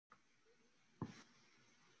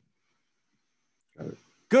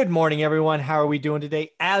Good morning, everyone. How are we doing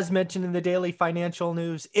today? As mentioned in the daily financial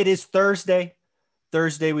news, it is Thursday.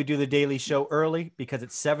 Thursday, we do the daily show early because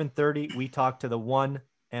it's 7:30. We talk to the one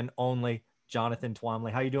and only Jonathan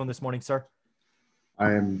Twomley. How are you doing this morning, sir?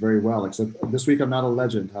 I am very well, except this week I'm not a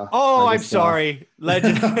legend, huh? Oh, I I'm just, sorry.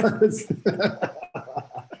 Legend.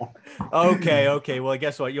 Okay. Well,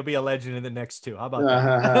 guess what? You'll be a legend in the next two. How about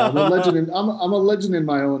I'm a legend. that? I'm a legend in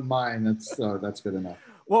my own mind. That's good enough.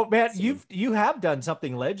 Well, Matt, So, you have done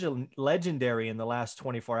something legendary in the last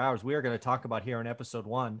 24 hours. We are going to talk about here in episode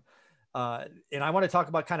one. And I want to talk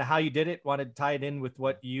about kind of how you did it, want to tie it in with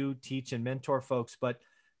what you teach and mentor folks. But,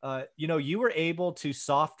 you were able to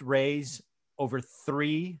soft raise over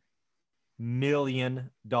 $3 million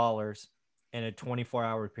in a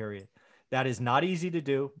 24-hour period. That is not easy to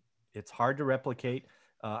do. It's hard to replicate.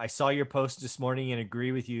 I saw your post this morning and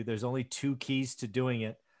agree with you. There's only two keys to doing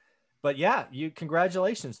it. But yeah,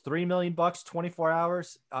 congratulations, $3 million, 24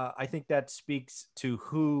 hours. I think that speaks to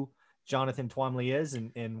who Jonathan Twomley is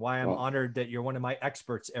and why I'm well, honored that you're one of my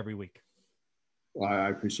experts every week. well, I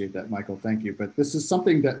appreciate that, Michael. Thank you. But this is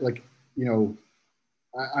something that,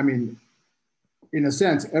 I mean, in a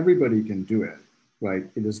sense, everybody can do it, right?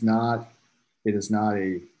 It is not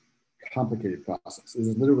a complicated process. It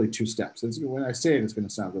is literally two steps. When I say it, it's going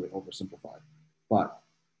to sound really oversimplified, but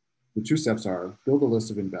the two steps are build a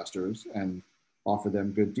list of investors and offer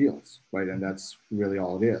them good deals, right? And that's really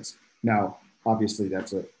all it is. Now, obviously,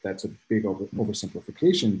 that's a big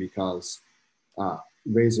oversimplification because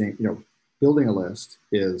building a list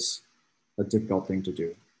is a difficult thing to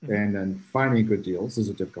do, and then finding good deals is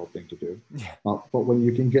a difficult thing to do. Yeah. But when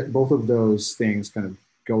you can get both of those things kind of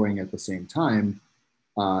going at the same time,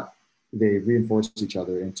 they reinforce each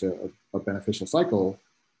other into a beneficial cycle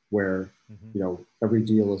where every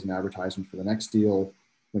deal is an advertisement for the next deal.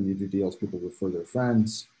 When you do deals, people refer their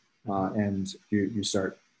friends, and you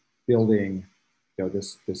start building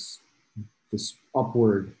this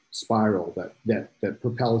upward spiral that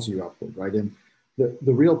propels you upward, right? And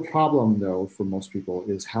the real problem, though, for most people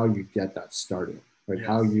is how you get that started, right?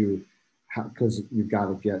 Yes. Because you've got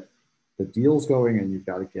to get the deals going and you've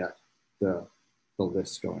got to get the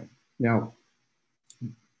lists going. Now,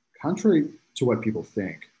 contrary to what people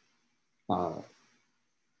think,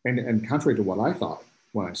 and contrary to what I thought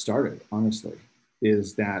when I started, honestly,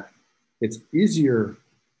 is that it's easier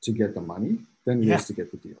to get the money than it is to get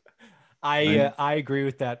the deal. I agree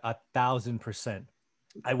with that 1,000%.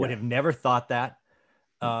 I would have never thought that.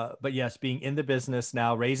 But yes, being in the business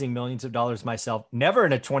now, raising millions of dollars myself, never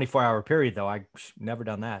in a 24-hour period, though. I've never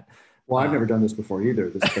done that. Well, I've never done this before either.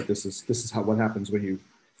 But this is what happens when you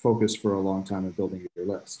focus for a long time on building your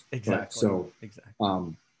list. Exactly. Right? So,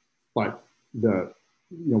 exactly. But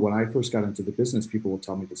when I first got into the business, people will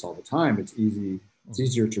tell me this all the time. It's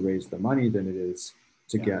easier to raise the money than it is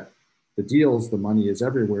to get the deals. The money is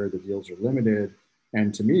everywhere. The deals are limited.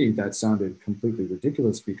 And to me, that sounded completely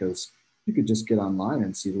ridiculous because you could just get online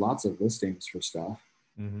and see lots of listings for stuff,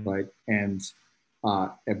 right? And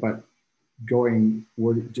but getting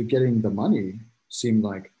the money seemed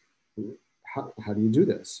like, how do you do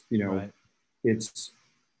this? Right.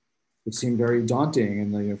 It seemed very daunting.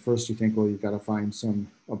 And first you think, well, you've got to find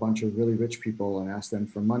a bunch of really rich people and ask them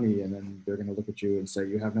for money. And then they're going to look at you and say,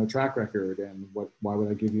 you have no track record. And why would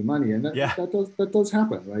I give you money? And that does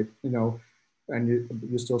happen, right? And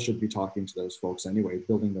you still should be talking to those folks anyway,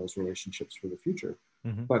 building those relationships for the future.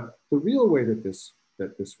 But the real way that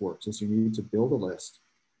this works is you need to build a list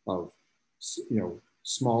of,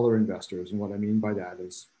 smaller investors. And what I mean by that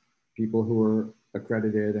is people who are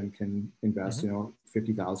accredited and can invest,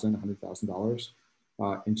 $50,000,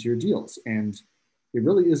 $100,000 into your deals. And it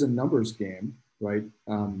really is a numbers game, right?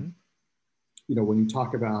 When you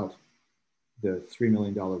talk about the $3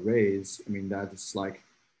 million raise, I mean, that's like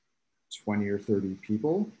 20 or 30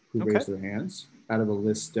 people who raise their hands out of a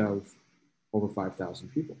list of over 5,000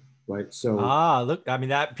 people, right? So look, I mean,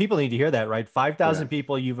 that people need to hear that, right? 5,000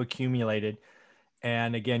 people you've accumulated.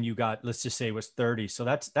 And again, you got, let's just say it was 30. So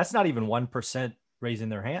that's not even 1% raising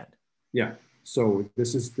their hand. Yeah. So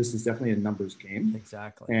this is definitely a numbers game.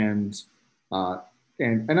 Exactly. And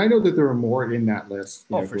I know that there are more in that list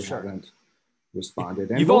for who sure. haven't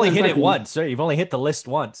responded. And you've only hit it once, right? You've only hit the list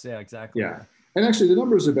once. Yeah, exactly. Yeah. And actually the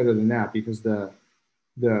numbers are better than that because the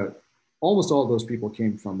almost all of those people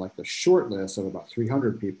came from like the short list of about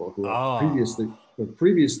 300 people who have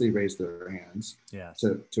previously raised their hands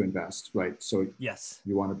to invest, right? So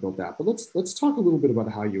you want to build that. But let's talk a little bit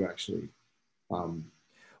about how you actually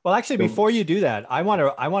well, actually, before you do that, I want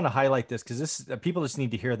to highlight this because people just need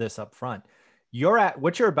to hear this up front.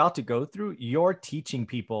 What you're about to go through, you're teaching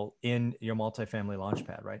people in your multifamily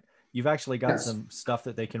launchpad, right? You've actually got Yes. some stuff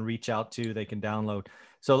that they can reach out to, they can download.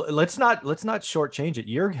 So let's not shortchange it.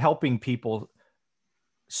 You're helping people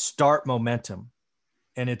start momentum.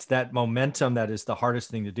 And it's that momentum that is the hardest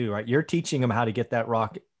thing to do, right? You're teaching them how to get that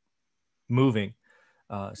rocket moving.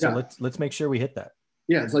 So Yeah. let's make sure we hit that.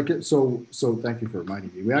 Yeah, it's like, so thank you for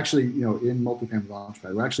reminding me. We actually, in Multifamily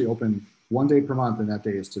Launchpad, we're actually open 1 day per month, and that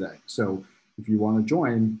day is today. So if you want to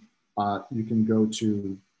join, you can go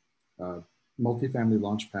to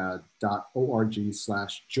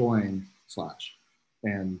multifamilylaunchpad.org/join/,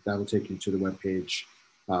 and that'll take you to the webpage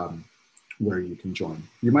where you can join.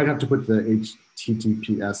 You might have to put the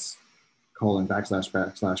HTTPS://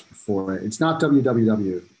 before it. It's not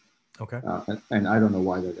www. Okay. And I don't know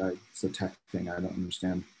why it's a tech thing. I don't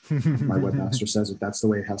understand. My webmaster says that's the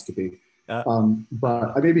way it has to be.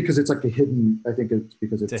 But maybe because it's like a hidden, I think it's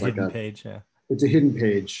because it's like hidden page. Yeah. It's a hidden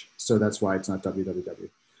page. So that's why it's not www.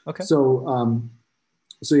 Okay. So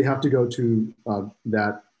you have to go to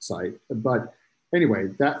that site. But anyway,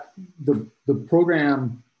 that the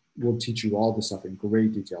program will teach you all the stuff in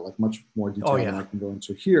great detail, like much more detail than I can go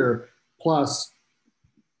into here. Plus,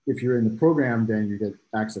 if you're in the program, then you get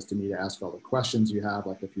access to me to ask all the questions you have.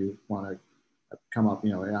 Like if you want to come up,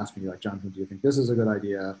 and ask me, like, Jonathan, do you think this is a good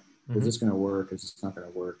idea? Is this going to work? Is this not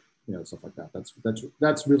going to work? Stuff like that.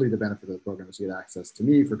 That's really the benefit of the program, is you get access to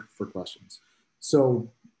me for questions. So,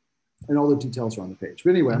 and all the details are on the page. But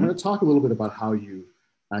anyway, I'm going to talk a little bit about how you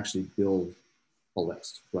actually build a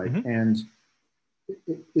list, right? And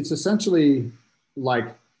it's essentially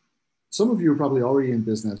like, some of you are probably already in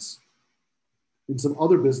business, in some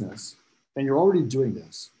other business, and you're already doing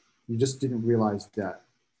this. You just didn't realize that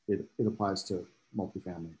it applies to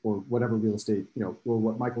multifamily or whatever real estate, or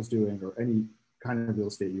what Michael's doing, or any kind of real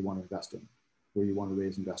estate you want to invest in, where you want to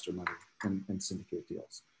raise investor money and syndicate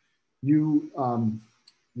deals. You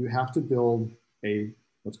have to build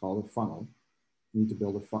what's called a funnel. You need to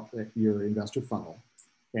build your investor funnel.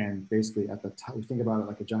 And basically at the top, think about it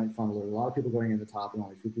like a giant funnel. There are a lot of people going in the top and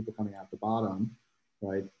only a few people coming out the bottom,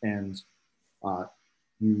 right? And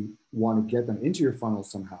you want to get them into your funnel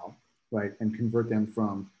somehow, right? And convert them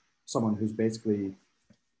from someone who's basically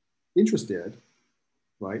interested,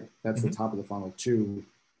 right? That's the top of the funnel, to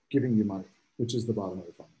giving you money, which is the bottom of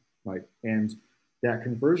the funnel, right? And that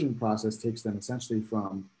conversion process takes them essentially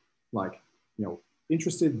from, like,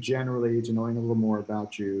 interested generally, to knowing a little more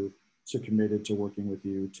about you, to committed to working with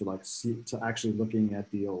you, to to actually looking at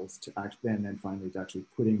deals, to and then finally to actually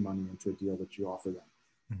putting money into a deal that you offer them.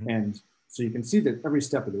 And so you can see that every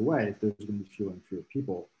step of the way, there's going to be fewer and fewer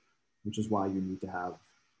people, which is why you need to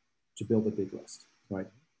build a big list, right?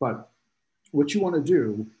 But what you want to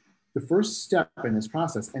do, the first step in this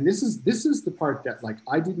process, and this is the part that, like,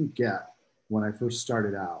 I didn't get when I first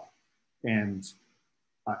started out, and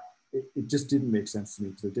it just didn't make sense to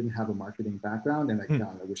me because I didn't have a marketing background, and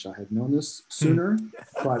God, I wish I had known this sooner.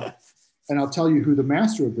 And I'll tell you who the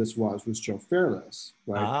master of this was Joe Fairless,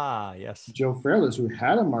 right? Ah, yes. Joe Fairless, who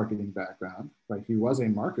had a marketing background, right? He was a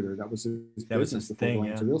marketer. That was his business before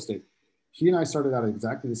going into real estate. He and I started out at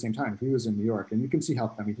exactly the same time. He was in New York, and you can see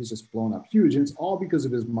how, he's just blown up huge, and it's all because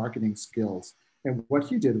of his marketing skills. And what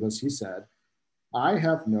he did was, he said, I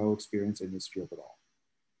have no experience in this field at all.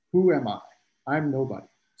 Who am I? I'm nobody.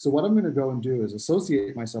 So what I'm going to go and do is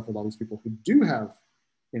associate myself with all these people who do have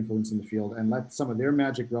influence in the field, and let some of their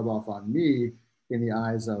magic rub off on me in the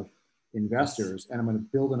eyes of investors. And I'm going to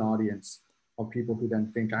build an audience of people who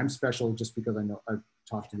then think I'm special just because I've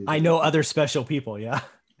talked to these. I know other special people. Yeah.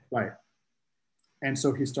 Right. And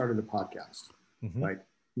so he started a podcast, right?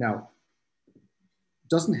 Now,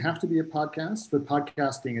 doesn't have to be a podcast, but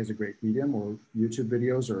podcasting is a great medium, or YouTube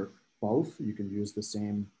videos, or both. You can use the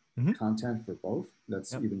same content for both.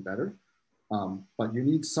 That's even better. But you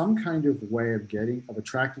need some kind of way of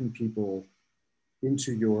attracting people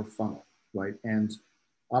into your funnel, right? And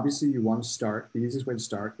obviously you want to start, the easiest way to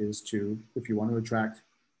start is if you want to attract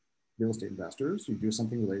real estate investors, you do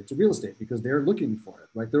something related to real estate, because they're looking for it,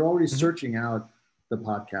 right? They're already searching out the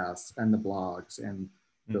podcasts and the blogs and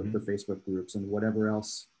the Facebook groups and whatever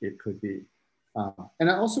else it could be. And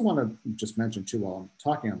I also want to just mention too, while I'm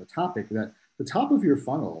talking on the topic, that the top of your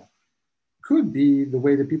funnel could be the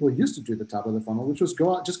way that people used to do the top of the funnel, which was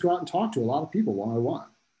go out and talk to a lot of people one-on-one,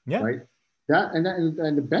 right?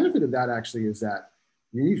 And the benefit of that actually is that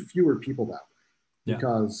you need fewer people that way,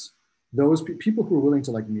 because those people who are willing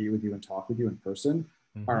to, like, meet with you and talk with you in person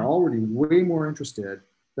are already way more interested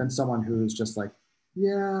than someone who's just like,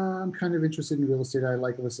 yeah, I'm kind of interested in real estate. I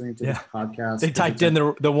like listening to this podcast. They typed in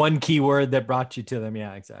the one keyword that brought you to them.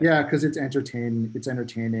 Yeah, exactly. Yeah, because it's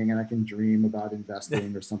entertaining, and I can dream about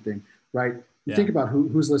investing or something, right? You think about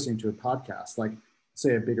who's listening to a podcast. Like,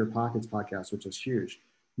 say a Bigger Pockets podcast, which is huge,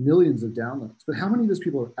 millions of downloads. But how many of those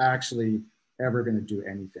people are actually ever going to do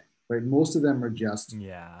anything? Right? Most of them are just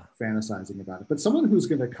fantasizing about it. But someone who's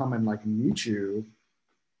going to come and like meet you,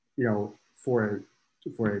 you know, for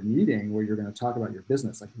a meeting where you're going to talk about your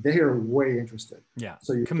business, like they are way interested. Yeah.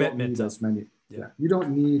 So you Commitment don't need as many. Yeah. You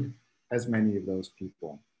don't need as many of those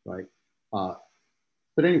people, right?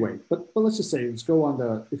 But anyway, but let's just say, let's go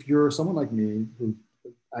on if you're someone like me who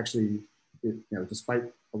actually, you know, despite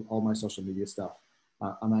all my social media stuff,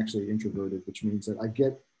 I'm actually introverted, which means that I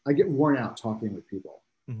get worn out talking with people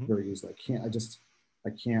very easily. I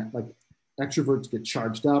can't, like, extroverts get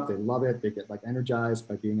charged up. They love it. They get like energized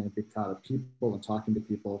by being in a big crowd of people and talking to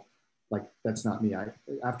people. Like, that's not me.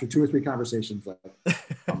 After 2 or 3 conversations, like,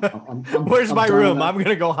 where's my room? I'm going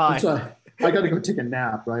to go hide. I got to go take a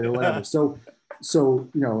nap, right? Or whatever. So,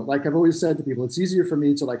 you know, like I've always said to people, it's easier for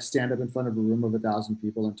me to like stand up in front of a room of 1,000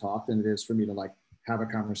 people and talk than it is for me to like have a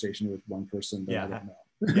conversation with one person that I don't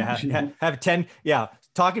know. Have 10. Yeah.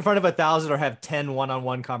 Talk in front of 1,000 or have 10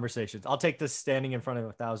 one-on-one conversations. I'll take this standing in front of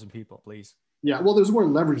 1,000 people, please. Yeah. Well, there's more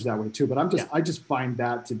leverage that way too, but I just find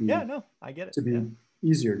that to be, I get it. To be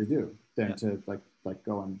easier to do than to like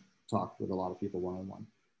go and talk with a lot of people one-on-one.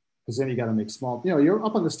 Because then you got to make small, you know, you're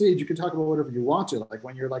up on the stage, you can talk about whatever you want to. Like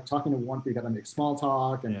when you're like talking to one people, you got to make small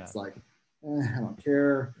talk, and it's like, I don't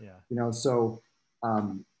care. You know, so,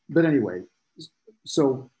 but anyway,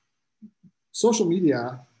 so social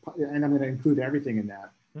media, and I'm going to include everything in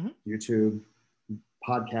that, YouTube,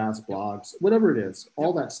 podcasts, blogs, whatever it is,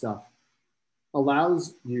 all that stuff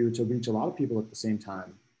allows you to reach a lot of people at the same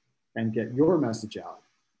time and get your message out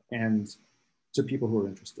and to people who are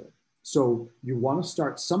interested. So you want to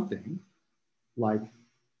start something like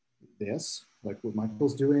this, like what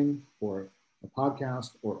Michael's doing, or a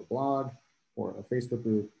podcast, or a blog, or a Facebook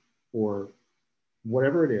group, or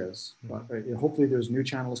whatever it is. Hopefully there's new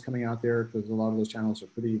channels coming out there, because a lot of those channels are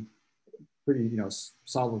pretty, you know,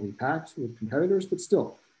 solidly packed with competitors, but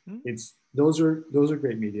still, those are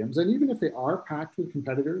great mediums. And even if they are packed with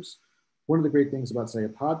competitors, one of the great things about, say, a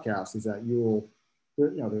podcast is that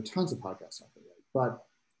there are tons of podcasts out there, right? But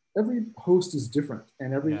every host is different,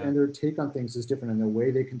 and and their take on things is different, and the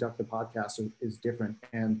way they conduct the podcast is different.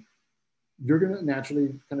 And you're going to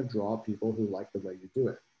naturally kind of draw people who like the way you do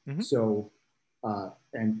it. So,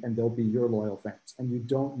 and they'll be your loyal fans, and you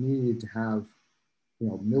don't need to have, you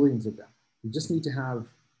know, millions of them. You just need to have,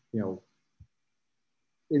 you know,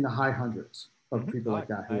 in the high hundreds of people like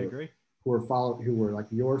that who are like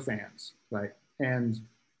your fans, right? And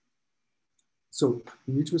so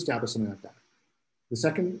you need to establish something like that. The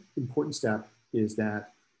second important step is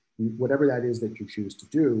that whatever that is that you choose to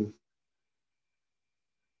do,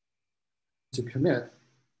 to commit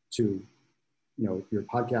to, you know, your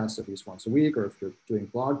podcast at least once a week, or if you're doing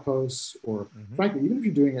blog posts, or frankly, even if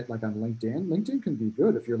you're doing it like on LinkedIn can be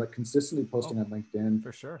good. If you're like consistently posting on LinkedIn,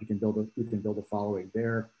 for sure, you can build a following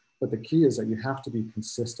there. But the key is that you have to be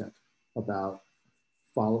consistent about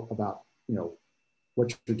you know,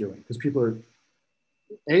 what you're doing, because people are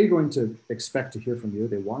going to expect to hear from you.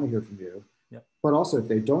 They want to hear from you. But also, if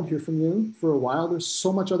they don't hear from you for a while, there's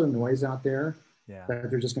so much other noise out there that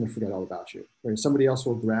they're just going to forget all about you. Right? Somebody else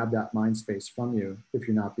will grab that mind space from you if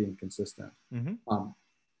you're not being consistent.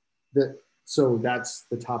 So that's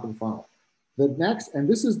the top of the funnel. The next, and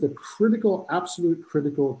this is the critical, absolute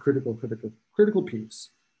critical piece.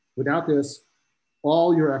 Without this,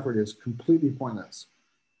 all your effort is completely pointless.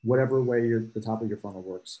 Whatever way the top of your funnel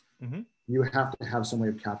works, you have to have some way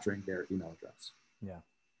of capturing their email address.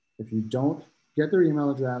 If you don't get their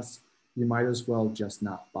email address, you might as well just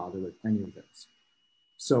not bother with any of this.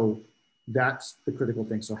 So that's the critical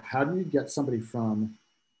thing. So how do you get somebody from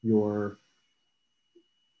your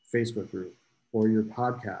Facebook group or your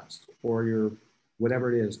podcast or your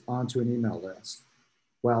whatever it is onto an email list?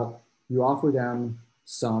 Well, you offer them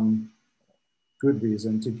some good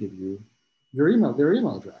reason to give you their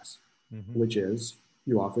email address, which is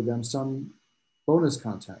you offer them some bonus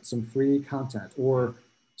content, some free content, or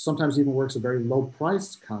sometimes even works a very low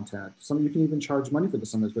priced content. Some you can even charge money for this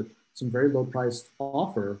sometimes, but some very low priced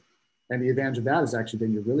offer. And the advantage of that is actually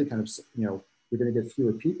then you're really kind of, you know, you're going to get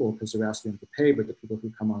fewer people because they're asking them to pay, but the people who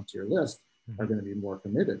come onto your list are going to be more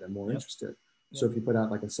committed and more interested. So if you put out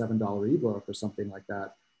like a $7 ebook or something like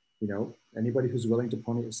that, you know, anybody who's willing to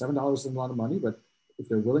pony $7 is a lot of money, but if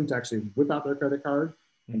they're willing to actually whip out their credit card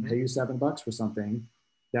and pay you $7 for something,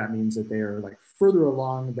 that means that they are like further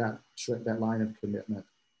along that line of commitment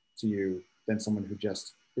to you than someone who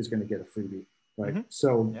just is going to get a freebie, right?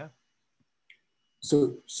 So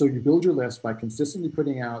you build your list by consistently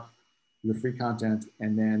putting out your free content,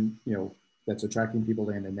 and then, you know, that's attracting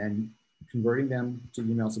people in, and then converting them to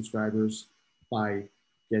email subscribers by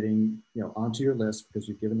getting, onto your list because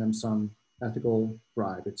you've given them some ethical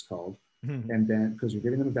bribe, it's called. And then because you're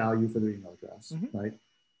giving them value for their email address, right?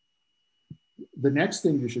 The next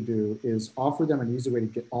thing you should do is offer them an easy way to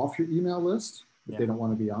get off your email list if they don't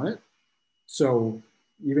want to be on it. So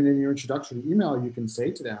even in your introductory email, you can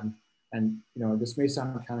say to them, and this may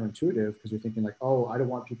sound counterintuitive because you're thinking like, oh, I don't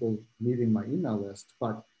want people leaving my email list,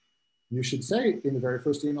 but you should say in the very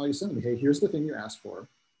first email you send them, hey, here's the thing you asked for.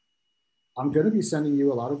 I'm going to be sending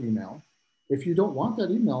you a lot of email. If you don't want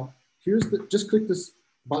that email, just click this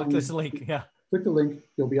button. Click this link, yeah. Click the link,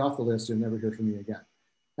 you'll be off the list, you'll never hear from me again.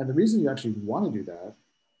 And the reason you actually want to do that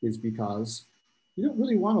is because you don't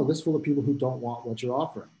really want a list full of people who don't want what you're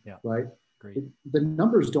offering, right? Great. The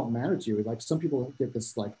numbers don't matter to you. Like some people get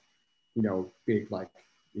this like, big, like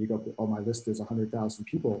you go, oh, my list is 100,000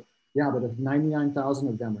 people. Yeah, but if 99,000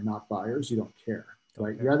 of them are not buyers, you don't care,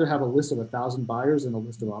 right? You rather have a list of 1,000 buyers than a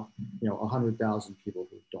list of 100,000 people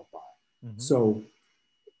who don't buy. So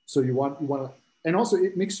you want to, and also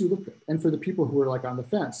it makes you look good. And for the people who are like on the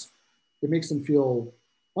fence, it makes them feel,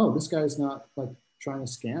 oh, this guy's not like trying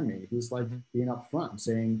to scam me. He's like being upfront,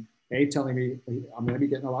 saying, A, telling me I'm going to be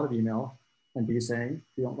getting a lot of email, and B, saying,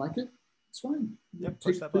 if you don't like it, it's fine.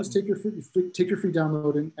 Please take your free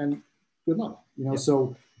download and good luck.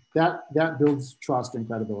 So that builds trust and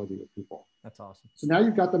credibility with people. That's awesome. So now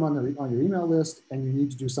you've got them on your email list, and you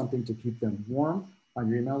need to do something to keep them warm on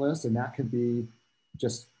your email list, and that could be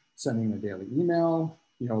just sending a daily email,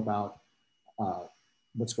 about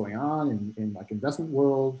what's going on in like investment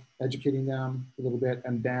world, educating them a little bit,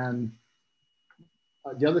 and then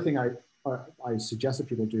the other thing I suggest that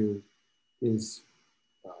people do is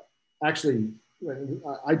actually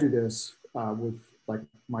I do this with like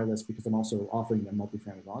my list because I'm also offering them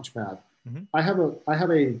multifamily launchpad.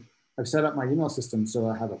 I've set up my email system so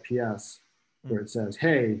I have a PS where it says,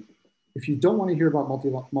 hey, if you don't want to hear about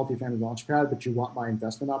multifamily launchpad, but you want my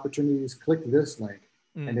investment opportunities, click this link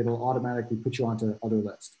and it'll automatically put you onto other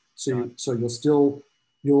lists. So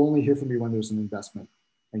you'll only hear from me when there's an investment,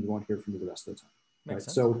 and you won't hear from me the rest of the time. Makes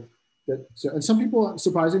sense. So and some people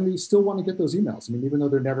surprisingly still want to get those emails. I mean, even though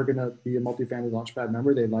they're never going to be a multifamily launchpad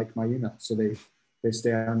member, they like my email. So they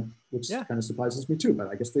stay on, which kind of surprises me too, but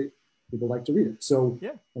I guess people like to read it. So,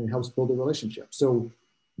 and it helps build a relationship. So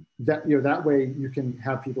that way you can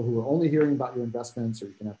have people who are only hearing about your investments, or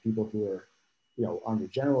you can have people who are, on your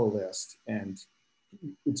general list, and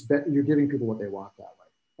you're giving people what they want that way.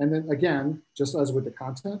 And then again, just as with the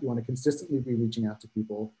content, you want to consistently be reaching out to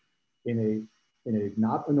people in a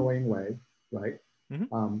not annoying way, right?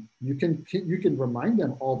 You can remind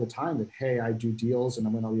them all the time that, hey, I do deals and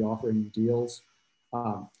I'm going to be offering you deals.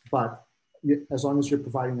 But as long as you're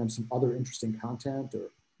providing them some other interesting content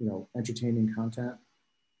or entertaining content,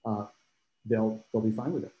 they'll be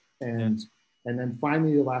fine with it. And then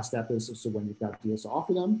finally, the last step is, so when you've got deals to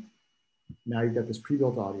offer them, now you've got this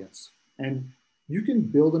pre-built audience, and you can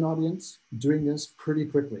build an audience doing this pretty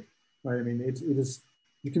quickly, right? I mean, it is.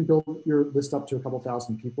 You can build your list up to a couple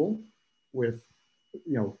thousand people with,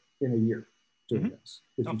 in a year doing this,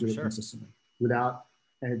 if you do it consistently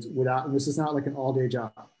and this is not like an all-day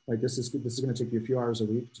job. Like this is going to take you a few hours a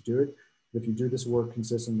week to do it. If you do this work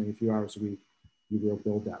consistently, a few hours a week, you will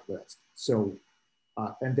build that list. So,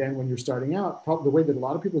 and then when you're starting out, probably the way that a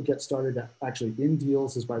lot of people get started actually in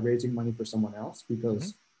deals is by raising money for someone else,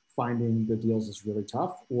 because finding the deals is really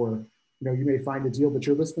tough. Or, you may find a deal, but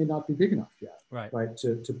your list may not be big enough yet, right?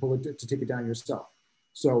 To pull it, to take it down yourself.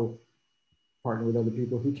 So partner with other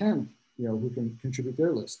people who can contribute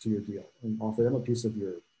their list to your deal and offer them a piece of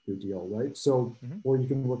your deal, right? So, or you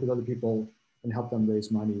can work with other people and help them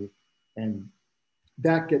raise money. And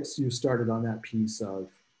that gets you started on that piece of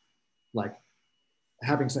like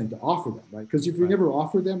having something to offer them, right? Because if you never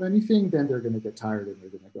offer them anything, then they're going to get tired and they're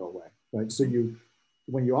going to go away, right? So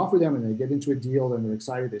when you offer them and they get into a deal and they're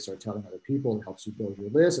excited, they start telling other people. It helps you build your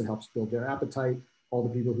list. It helps build their appetite. All the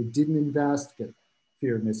people who didn't invest get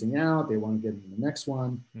fear of missing out. They want to get into the next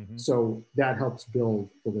one. So that helps build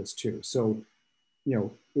the list too. So,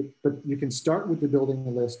 but you can start with the building the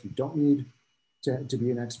list. You don't need to be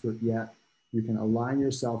an expert yet. You can align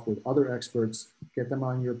yourself with other experts, get them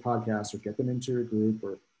on your podcast or get them into your group,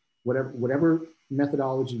 or whatever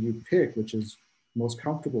methodology you pick, which is most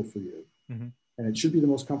comfortable for you. And it should be the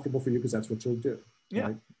most comfortable for you because that's what you'll do. Yeah,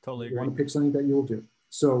 right? totally agree. You want to pick something that you'll do.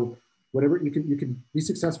 So whatever you can be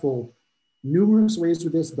successful numerous ways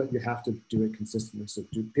with this, but you have to do it consistently. So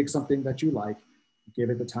pick something that you like, give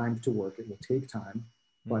it the time to work. It will take time,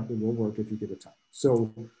 but it will work if you give it time.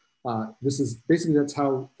 So this is basically that's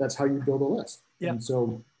how you build a list. And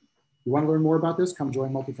so you want to learn more about this, come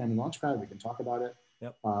join Multifamily Launchpad. We can talk about it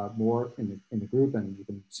more in the group, and you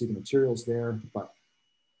can see the materials there. But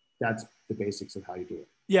that's the basics of how you do it.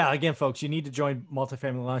 Yeah, again, folks, you need to join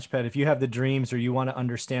Multifamily Launchpad if you have the dreams or you want to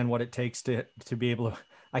understand what it takes to be able to.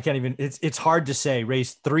 I can't even. It's hard to say.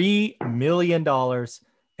 Raise $3 million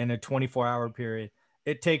in a 24-hour period.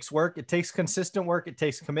 It takes work. It takes consistent work. It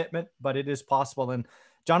takes commitment, but it is possible. And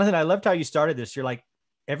Jonathan, I loved how you started this. You're like,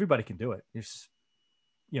 everybody can do it. You're just,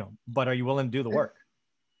 but are you willing to do the work?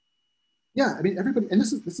 Yeah, I mean, everybody, and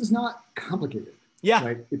this is not complicated. Yeah,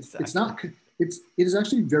 right. It's not. It is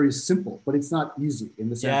actually very simple, but it's not easy in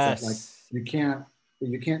the sense that like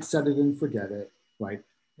you can't set it and forget it, right?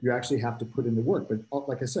 You actually have to put in the work. But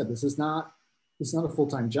like I said, this is not a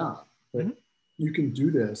full-time job. But you can do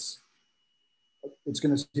this. It's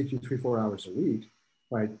going to take you 3-4 hours a week,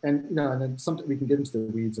 right? And and then we can get into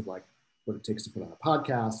the weeds of like what it takes to put on a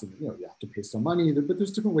podcast, and you have to pay some money. But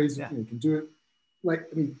there's different ways you can do it. Like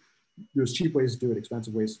I mean, there's cheap ways to do it,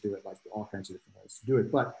 expensive ways to do it, like all kinds of different ways to do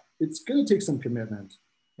it. But it's going to take some commitment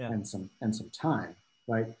and some time,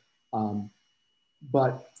 right?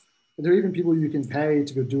 But there are even people you can pay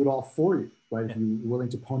to go do it all for you, right? If you're willing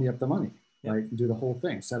to pony up the money, right? And do the whole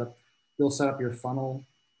thing. They'll set up your funnel.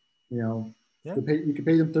 You can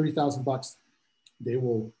pay them $30,000. They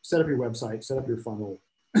will set up your website, set up your funnel,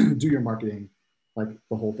 do your marketing, like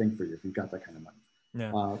the whole thing for you if you've got that kind of money.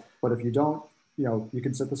 Yeah. But if you don't, you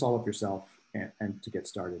can set this all up yourself and to get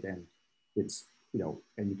started, and it's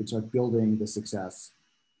and you can start building the success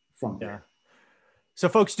from there. So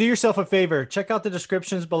folks, do yourself a favor, check out the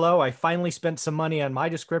descriptions below. I finally spent some money on my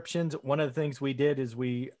descriptions. One of the things we did is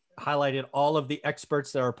we highlighted all of the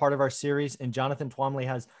experts that are part of our series, and Jonathan Twomley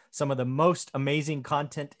has some of the most amazing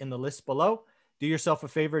content in the list below. Do yourself a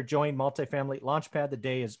favor, join Multifamily Launchpad. The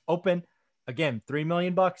day is open. Again, $3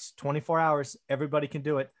 million, 24 hours. Everybody can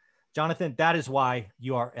do it. Jonathan, that is why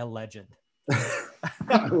you are a legend.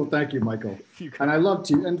 Well, thank you, Michael. And I love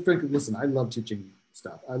and frankly, listen, I love teaching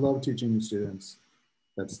stuff. I love teaching students.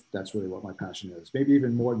 That's really what my passion is. Maybe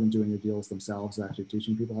even more than doing the deals themselves, actually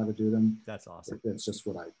teaching people how to do them. That's awesome. That's just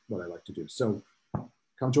what I like to do. So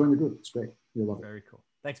come join the group. It's great. You'll love it. Very cool.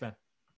 Thanks, man.